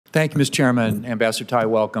Thank you, Mr. Chairman. Ambassador Tai,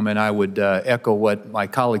 welcome. And I would echo what my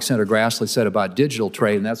colleague, Senator Grassley, said about digital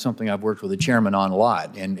trade, and that's something I've worked with the chairman on a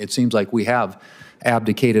lot. And it seems like we have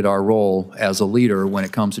abdicated our role as a leader when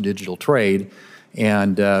it comes to digital trade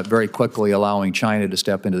and very quickly allowing China to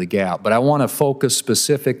step into the gap. But I want to focus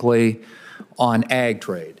specifically on ag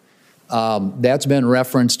trade. That's been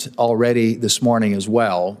referenced already this morning as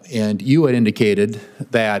well. And you had indicated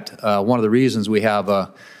that one of the reasons we have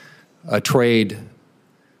a trade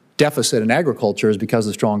deficit in agriculture is because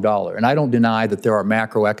of the strong dollar. And I don't deny that there are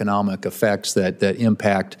macroeconomic effects that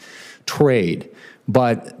impact trade.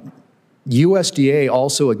 But USDA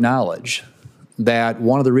also acknowledged that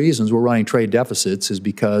one of the reasons we're running trade deficits is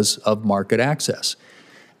because of market access.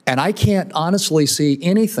 And I can't honestly see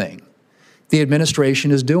anything the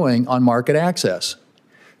administration is doing on market access.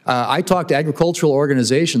 I talk to agricultural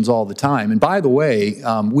organizations all the time. And by the way,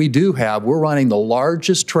 we're running the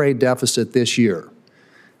largest trade deficit this year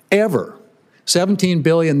ever. $17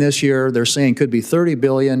 billion this year. They're saying could be $30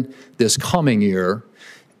 billion this coming year.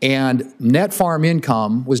 And net farm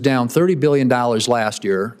income was down $30 billion last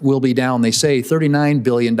year. Will be down, they say, $39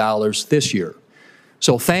 billion this year.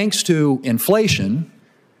 So thanks to inflation,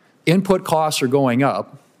 input costs are going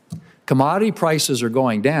up, commodity prices are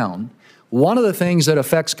going down. One of the things that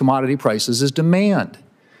affects commodity prices is demand.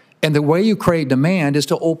 And the way you create demand is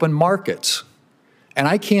to open markets. And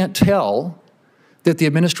I can't tell that the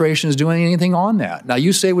administration is doing anything on that. Now,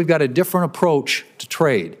 you say we've got a different approach to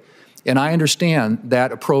trade, and I understand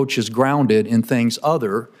that approach is grounded in things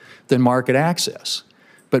other than market access.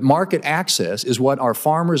 But market access is what our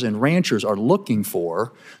farmers and ranchers are looking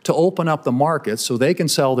for to open up the markets so they can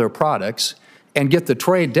sell their products and get the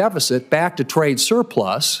trade deficit back to trade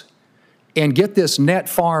surplus and get this net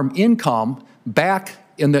farm income back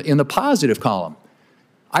in the positive column.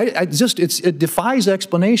 It defies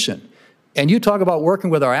explanation. And you talk about working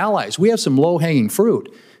with our allies. We have some low-hanging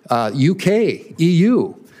fruit. UK,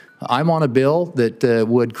 EU. I'm on a bill that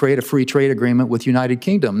would create a free trade agreement with United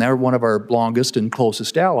Kingdom. They're one of our longest and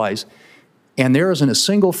closest allies. And there isn't a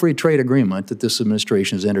single free trade agreement that this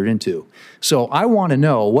administration has entered into. So I want to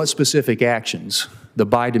know what specific actions the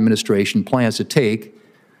Biden administration plans to take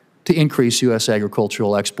to increase U.S.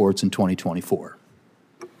 agricultural exports in 2024.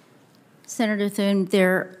 Senator Thune,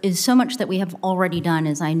 there is so much that we have already done.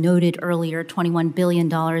 As I noted earlier, $21 billion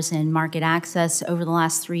in market access over the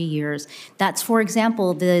last 3 years. That's, for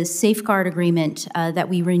example, the safeguard agreement that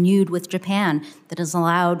we renewed with Japan that has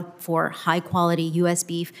allowed for high-quality U.S.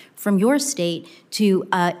 beef from your state to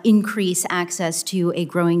increase access to a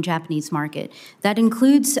growing Japanese market. That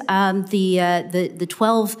includes the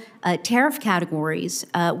 12 tariff categories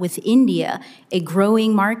with India, a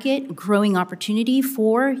growing market, growing opportunity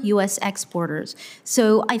for U.S. exporters.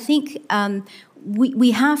 So I think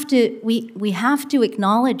we have to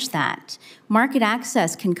acknowledge that market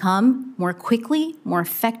access can come more quickly, more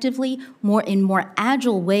effectively, in more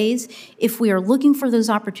agile ways if we are looking for those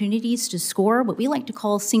opportunities to score what we like to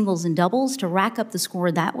call singles and doubles, to rack up the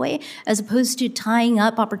score that way, as opposed to tying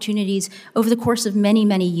up opportunities over the course of many,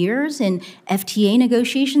 many years in FTA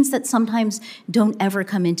negotiations that sometimes don't ever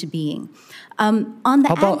come into being. On the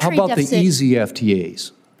how about the easy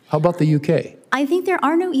FTAs? How about the UK? I think there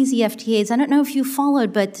are no easy FTAs. I don't know if you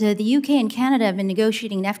followed, but the UK and Canada have been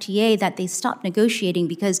negotiating an FTA that they stopped negotiating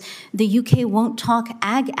because the UK won't talk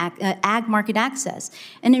ag market access.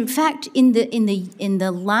 And in fact, in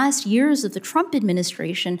the last years of the Trump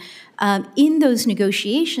administration, in those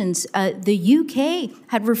negotiations, the UK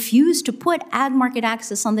had refused to put ag market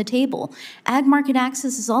access on the table. Ag market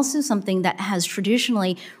access is also something that has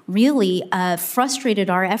traditionally really frustrated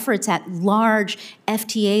our efforts at large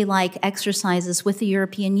FTA-like exercises with the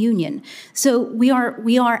European Union. So we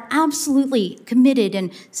are absolutely committed.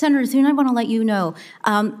 And Senator Thune, I want to let you know,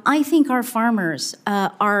 I think our farmers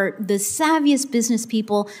are the savviest business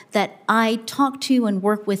people that I talk to and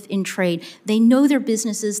work with in trade. They know their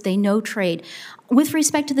businesses, they know trade. With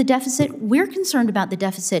respect to the deficit, we're concerned about the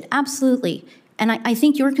deficit, absolutely. And I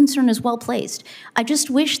think your concern is well placed. I just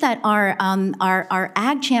wish that our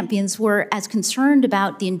ag champions were as concerned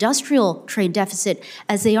about the industrial trade deficit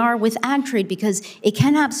as they are with ag trade, because it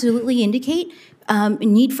can absolutely indicate a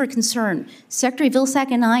need for concern. Secretary Vilsack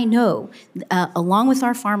and I know, along with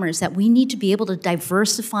our farmers, that we need to be able to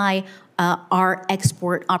diversify our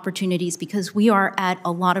export opportunities because we are at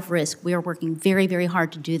a lot of risk. We are working very, very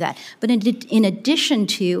hard to do that. But in addition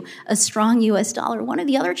to a strong U.S. dollar, one of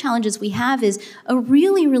the other challenges we have is a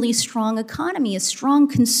really, really strong economy, a strong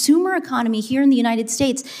consumer economy here in the United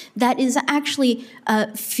States that is actually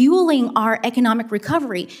fueling our economic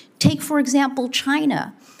recovery. Take, for example,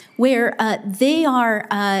 China. where they are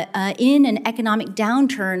in an economic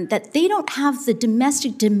downturn, that they don't have the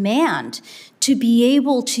domestic demand to be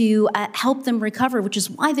able to help them recover, which is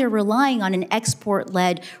why they're relying on an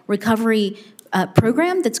export-led recovery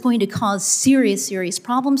program that's going to cause serious, serious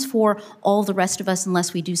problems for all the rest of us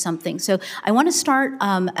unless we do something. So I want to start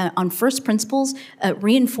on first principles,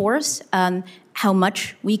 reinforce how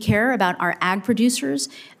much we care about our ag producers.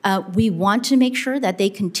 We want to make sure that they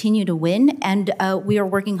continue to win, and we are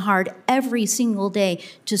working hard every single day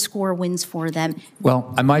to score wins for them.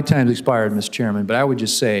 Well, my time's expired, Mr. Chairman, but I would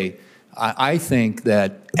just say I think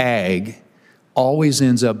that ag always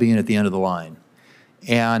ends up being at the end of the line.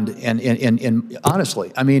 And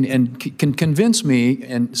honestly, I mean, and can convince me,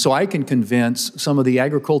 and so I can convince some of the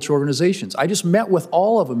agriculture organizations. I just met with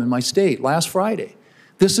all of them in my state last Friday.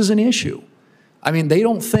 This is an issue. I mean, they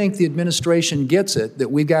don't think the administration gets it, that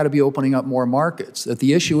we've got to be opening up more markets, that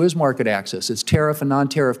the issue is market access, it's tariff and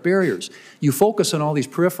non-tariff barriers. You focus on all these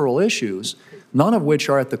peripheral issues, none of which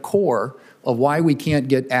are at the core of why we can't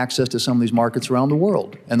get access to some of these markets around the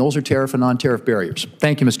world. And those are tariff and non-tariff barriers.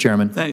 Thank you, Mr. Chairman.